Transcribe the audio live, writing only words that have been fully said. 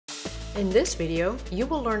In this video, you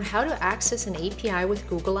will learn how to access an API with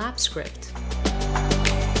Google Apps Script.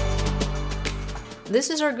 This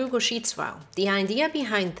is our Google Sheets file. The idea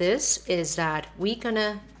behind this is that we're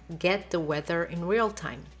gonna get the weather in real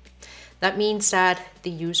time. That means that the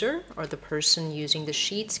user or the person using the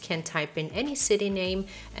sheets can type in any city name,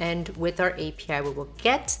 and with our API, we will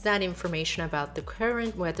get that information about the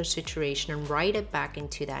current weather situation and write it back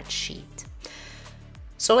into that sheet.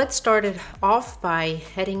 So let's start it off by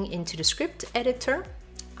heading into the script editor.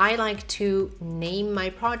 I like to name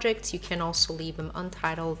my projects. You can also leave them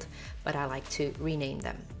untitled, but I like to rename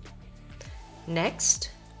them.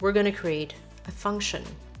 Next, we're going to create a function.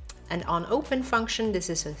 And on open function, this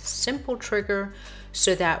is a simple trigger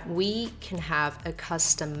so that we can have a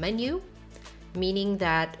custom menu, meaning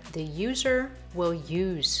that the user will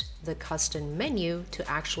use the custom menu to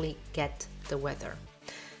actually get the weather.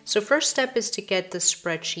 So first step is to get the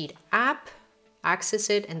spreadsheet app, access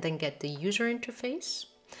it, and then get the user interface.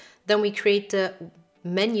 Then we create the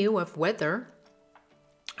menu of weather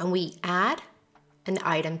and we add an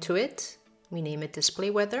item to it. We name it display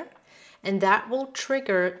weather, and that will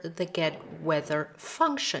trigger the get weather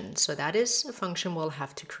function. So that is a function we'll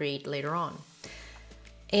have to create later on.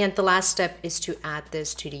 And the last step is to add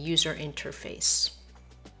this to the user interface.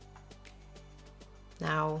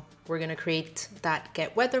 Now we're going to create that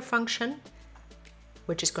get weather function,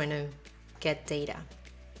 which is going to get data.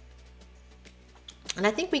 And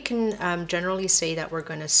I think we can generally say that we're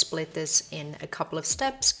going to split this in a couple of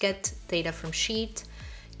steps: get data from sheet,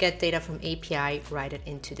 get data from API, write it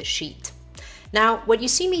into the sheet. Now, what you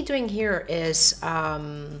see me doing here is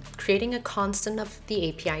creating a constant of the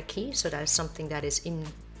API key. So that is something that is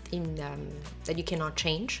that you cannot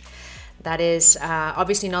change. That is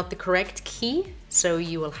obviously not the correct key, so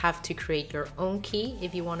you will have to create your own key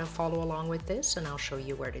if you want to follow along with this, and I'll show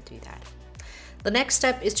you where to do that. The next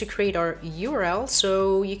step is to create our URL.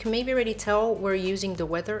 So you can maybe already tell we're using the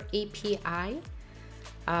weather API.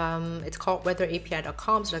 It's called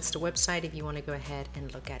weatherapi.com, so that's the website if you want to go ahead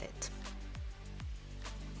and look at it.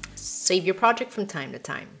 Save your project from time to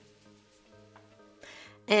time.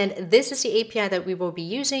 And this is the API that we will be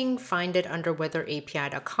using. Find it under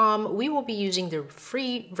weatherapi.com. We will be using the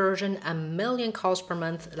free version, 1 million calls per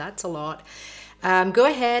month. That's a lot. Go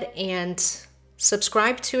ahead and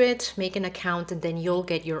subscribe to it, make an account, and then you'll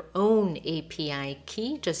get your own API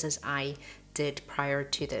key, just as I did prior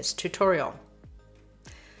to this tutorial.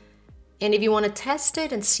 And if you want to test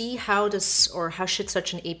it and see how should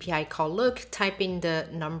such an API call look, type in the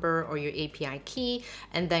number or your API key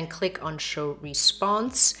and then click on show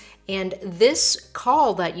response. And this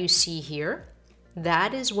call that you see here,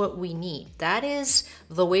 that is what we need. That is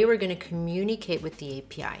the way we're going to communicate with the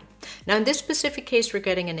API. Now in this specific case, we're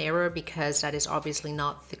getting an error because that is obviously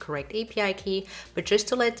not the correct API key, but just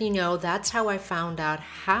to let you know, that's how I found out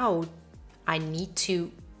how I need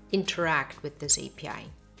to interact with this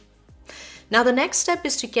API. Now the next step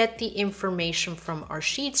is to get the information from our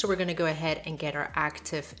sheet. So we're going to go ahead and get our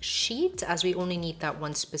active sheet, as we only need that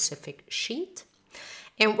one specific sheet.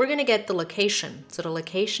 And we're going to get the location. So the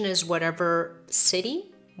location is whatever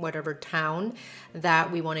city, whatever town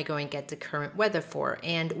that we want to go and get the current weather for.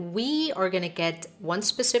 And we are going to get one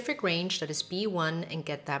specific range, that is B1, and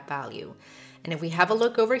get that value. And if we have a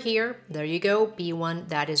look over here, there you go, B1,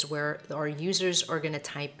 that is where our users are going to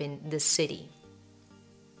type in the city.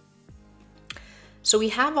 So we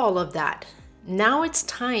have all of that. Now it's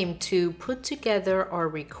time to put together our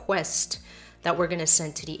request that we're going to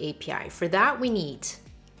send to the API. For that, we need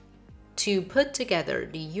to put together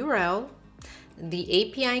the URL,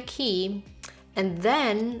 the API key, and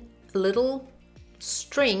then a little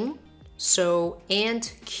string. So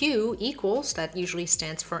and Q equals, that usually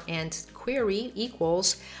stands for and query,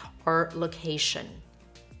 equals our location.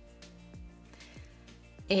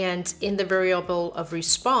 And in the variable of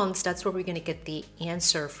response, that's where we're going to get the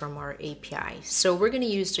answer from our API. So we're going to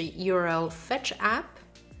use the URL fetch app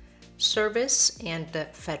service and the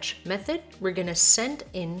fetch method. We're going to send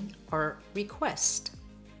in our request.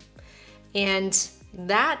 And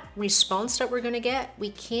that response that we're going to get,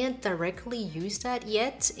 we can't directly use that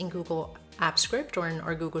yet in Google Apps Script or in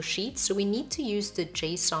our Google Sheets. So we need to use the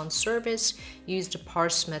JSON service, use the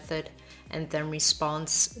parse method, and then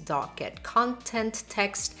response.getContent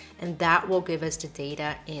text, and that will give us the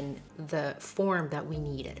data in the form that we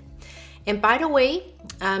needed. And by the way,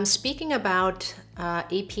 speaking about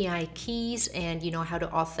API keys and how to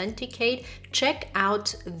authenticate, check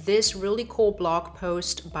out this really cool blog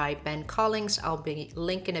post by Ben Collins. I'll be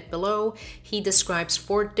linking it below. He describes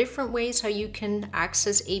 4 different ways how you can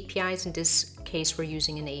access APIs. In this case, we're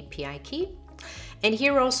using an API key. And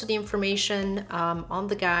here also the information on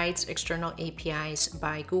the guides, external APIs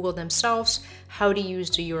by Google themselves, how to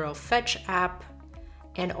use the URL fetch app,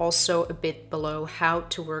 and also a bit below how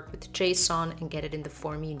to work with JSON and get it in the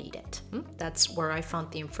form you need it. That's where I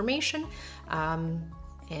found the information.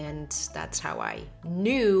 And that's how I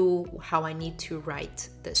knew how I need to write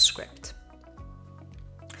this script.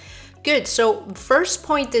 Good, so first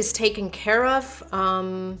point is taken care of.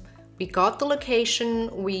 We got the location,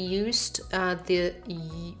 we used the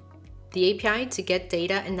API to get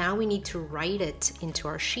data, and now we need to write it into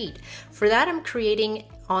our sheet. For that, I'm creating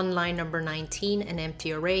on line number 19 an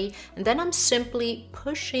empty array, and then I'm simply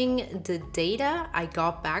pushing the data I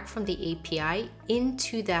got back from the API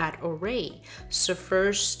into that array. So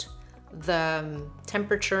first the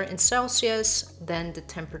temperature in Celsius, then the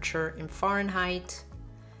temperature in Fahrenheit,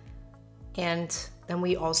 and then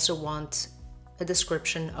we also want a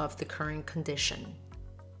description of the current condition.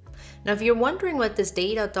 Now, if you're wondering what this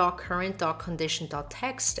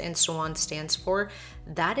data.current.condition.text and so on stands for,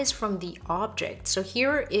 that is from the object. So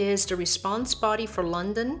here is the response body for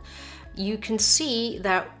London. You can see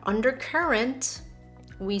that under current,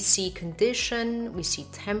 we see condition, we see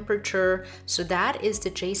temperature. So that is the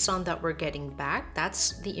JSON that we're getting back.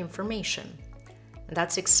 That's the information. And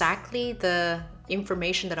that's exactly the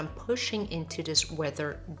information that I'm pushing into this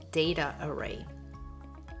weather data array.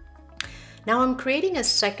 Now I'm creating a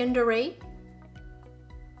second array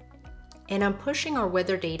and I'm pushing our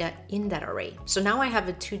weather data in that array. So now I have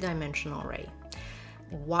a two-dimensional array.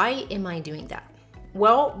 Why am I doing that?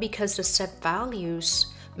 Well, because the set values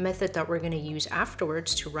method that we're going to use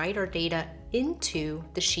afterwards to write our data into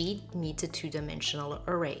the sheet needs a two-dimensional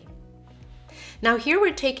array. Now here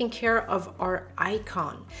we're taking care of our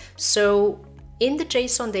icon. So in the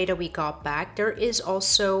JSON data we got back, there is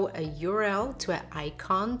also a URL to an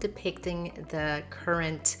icon depicting the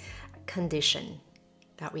current condition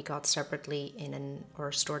that we got separately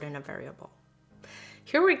or stored in a variable.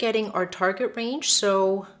 Here we're getting our target range,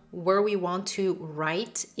 so where we want to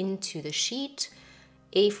write into the sheet,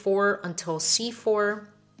 A4 until C4.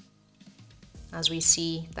 As we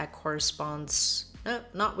see, that corresponds,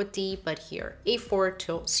 not with D, but here, A4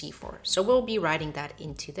 till C4. So we'll be writing that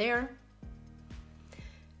into there.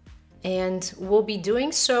 And we'll be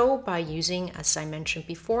doing so by using, as I mentioned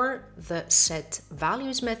before, the set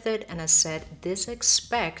values method. And as said, this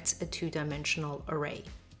expects a two-dimensional array.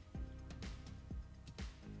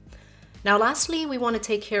 Now, lastly, we want to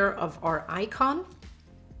take care of our icon.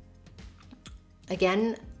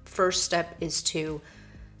 Again, first step is to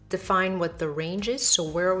define what the range is. So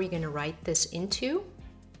where are we going to write this into?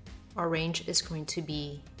 Our range is going to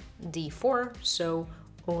be D4, so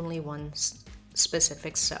only one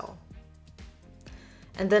specific cell.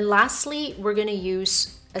 And then lastly, we're going to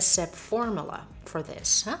use a set formula for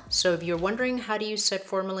this. So if you're wondering how to use set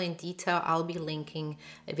formula in detail, I'll be linking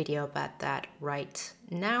a video about that right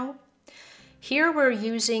now. Here we're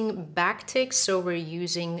using backticks, so we're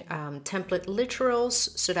using template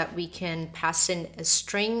literals so that we can pass in a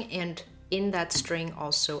string and in that string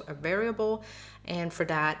also a variable. And for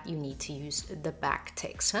that, you need to use the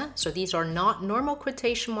backticks. So these are not normal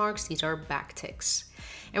quotation marks, these are backticks.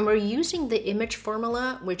 And we're using the image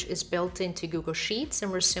formula, which is built into Google Sheets, and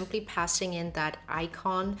we're simply passing in that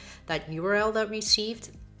icon, that URL that we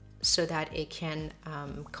received, so that it can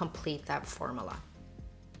complete that formula.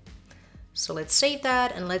 So let's save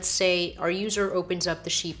that, and let's say our user opens up the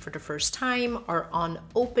sheet for the first time. Our on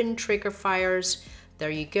open trigger fires, there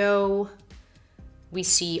you go. We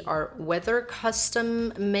see our weather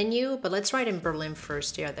custom menu, but let's write in Berlin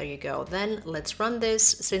first. Yeah, there you go. Then let's run this.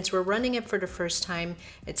 Since we're running it for the first time,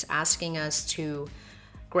 it's asking us to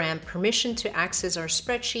grant permission to access our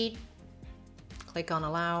spreadsheet. Click on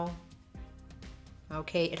allow.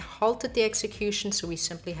 Okay, it halted the execution, so we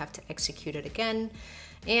simply have to execute it again.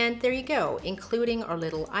 And there you go, including our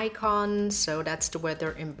little icon. So that's the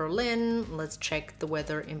weather in Berlin. Let's check the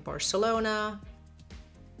weather in Barcelona.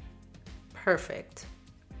 Perfect.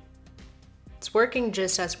 It's working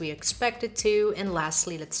just as we expected to. And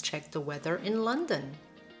lastly, let's check the weather in London.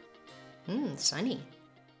 Sunny.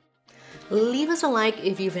 Leave us a like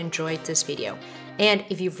if you've enjoyed this video. And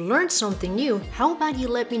if you've learned something new, how about you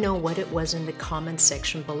let me know what it was in the comments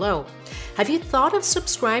section below. Have you thought of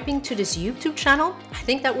subscribing to this YouTube channel? I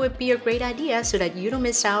think that would be a great idea so that you don't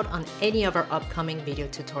miss out on any of our upcoming video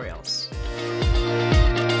tutorials.